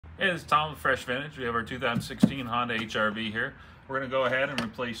Hey, this is Tom with Fresh Vintage. We have our 2016 Honda HRV here. We're going to go ahead and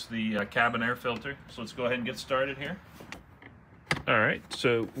replace the cabin air filter. So let's go ahead and get started here. All right,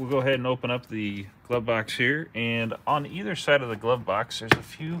 so we'll go ahead and open up the glove box here. And on either side of the glove box, there's a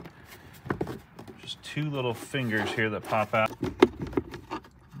few, just two little fingers here that pop out.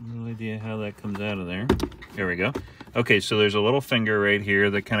 No idea how that comes out of there. There we go. Okay, so there's a little finger right here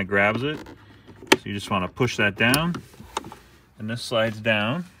that kind of grabs it. So you just want to push that down, and this slides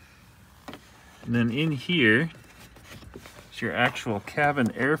down. And then in here is your actual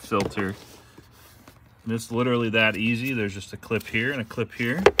cabin air filter. And it's literally that easy. There's just a clip here and a clip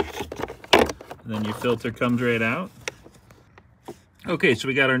here. And then your filter comes right out. Okay, so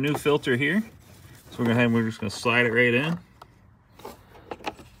we got our new filter here. So we're just gonna slide it right in. It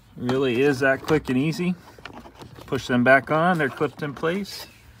really is that quick and easy. Push them back on, they're clipped in place.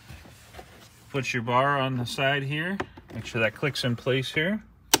 Put your bar on the side here. Make sure that clicks in place here,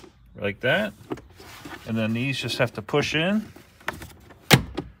 like that. And then these just have to push in.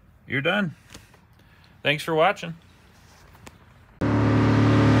 You're done. Thanks for watching.